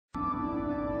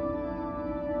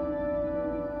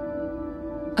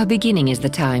A beginning is the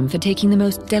time for taking the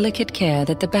most delicate care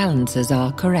that the balances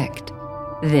are correct.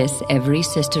 This every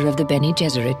sister of the Bene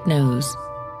Gesserit knows.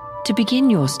 To begin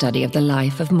your study of the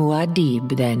life of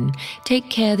Maud'dib, then, take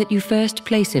care that you first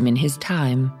place him in his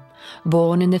time,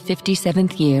 born in the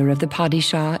 57th year of the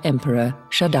Padishah Emperor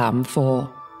Shaddam IV.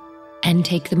 And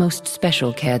take the most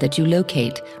special care that you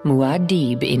locate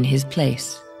Maud'dib in his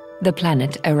place, the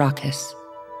planet Arrakis.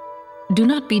 Do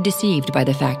not be deceived by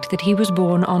the fact that he was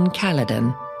born on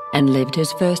Caladan and lived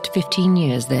his first 15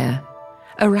 years there.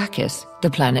 Arrakis, the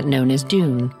planet known as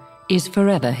Dune, is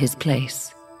forever his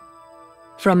place.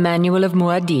 From Manual of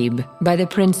Maud'dib by the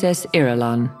Princess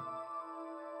Irulan.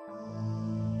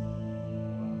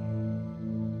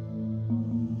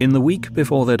 In the week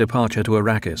before their departure to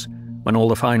Arrakis, when all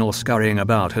the final scurrying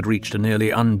about had reached a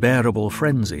nearly unbearable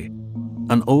frenzy,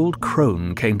 an old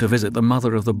crone came to visit the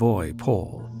mother of the boy,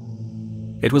 Paul.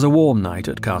 It was a warm night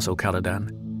at Castle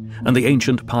Caladan, and the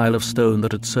ancient pile of stone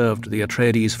that had served the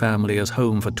Atreides family as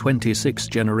home for 26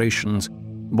 generations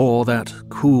bore that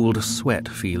cooled sweat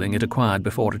feeling it acquired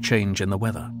before a change in the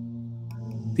weather.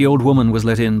 The old woman was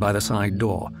let in by the side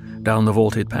door, down the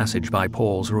vaulted passage by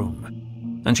Paul's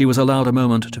room, and she was allowed a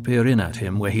moment to peer in at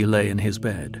him where he lay in his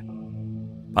bed.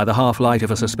 By the half-light of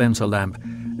a suspensor lamp,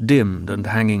 dimmed and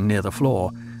hanging near the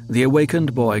floor, the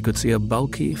awakened boy could see a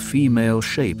bulky female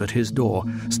shape at his door,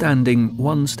 standing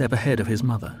one step ahead of his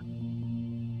mother.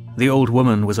 The old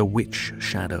woman was a witch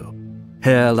shadow,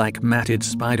 hair like matted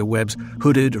spider webs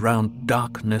hooded round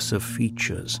darkness of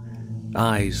features,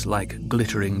 eyes like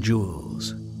glittering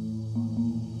jewels.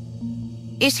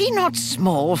 Is he not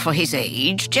small for his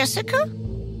age, Jessica?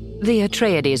 The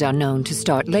Atreides are known to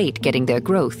start late getting their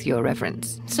growth, Your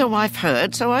Reverence. So I've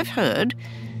heard.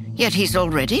 Yet he's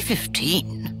already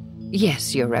 15.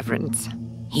 Yes, Your Reverence.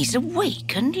 He's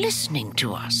awake and listening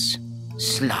to us.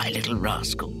 Sly little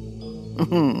rascal.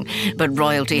 But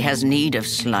royalty has need of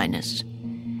slyness.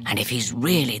 And if he's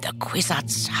really the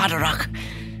Kwisatz Haderach,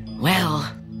 well...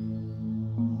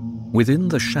 Within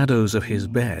the shadows of his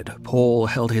bed, Paul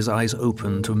held his eyes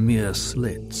open to mere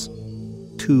slits.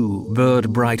 Two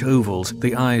bird-bright ovals,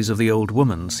 the eyes of the old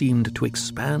woman seemed to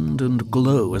expand and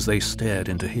glow as they stared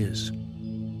into his.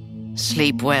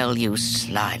 Sleep well, you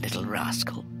sly little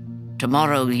rascal.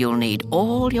 Tomorrow you'll need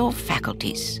all your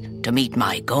faculties to meet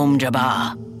my Gom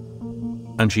Jabbar.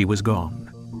 And she was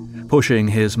gone, pushing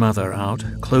his mother out,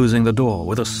 closing the door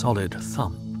with a solid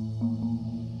thump.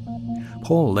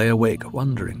 Paul lay awake,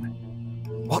 wondering,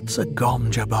 what's a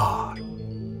Gom Jabbar?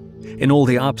 In all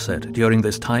the upset during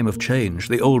this time of change,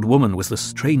 the old woman was the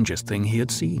strangest thing he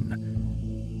had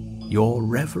seen. Your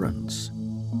Reverence.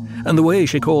 And the way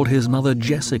she called his mother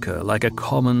Jessica, like a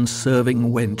common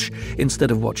serving wench, instead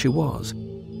of what she was.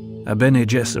 A Bene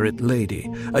Gesserit lady,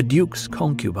 a duke's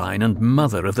concubine and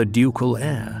mother of the ducal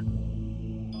heir.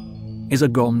 Is a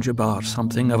Gom Jabbar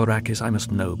something of Arrakis I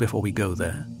must know before we go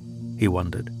there? He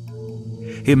wondered.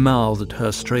 He mouthed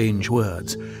her strange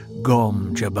words,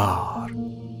 Gom Jabbar,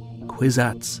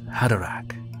 Kwisatz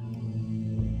Haderach.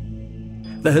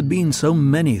 There had been so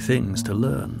many things to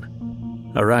learn.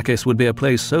 Arrakis would be a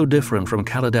place so different from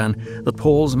Caladan that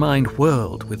Paul's mind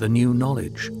whirled with the new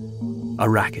knowledge.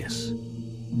 Arrakis.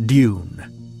 Dune.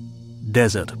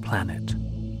 Desert planet.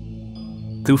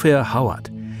 Thufir Hawat,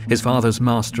 his father's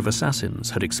master of assassins,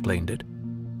 had explained it.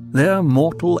 Their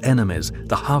mortal enemies,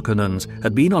 the Harkonnens,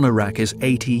 had been on Arrakis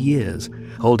 80 years,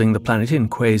 holding the planet in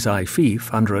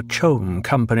quasi-fief under a Chom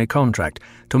company contract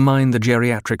to mine the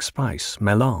geriatric spice,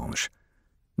 melange.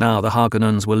 Now the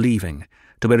Harkonnens were leaving,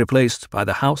 to be replaced by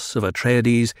the House of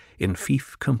Atreides in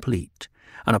fief complete,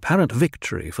 an apparent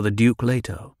victory for the Duke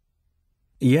Leto.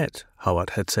 Yet,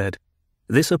 Hawat had said,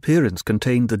 this appearance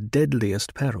contained the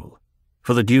deadliest peril,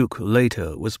 for the Duke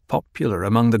Leto was popular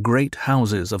among the great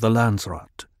houses of the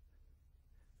Landsraad.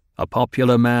 A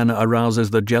popular man arouses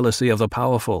the jealousy of the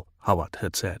powerful, Hawat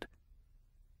had said.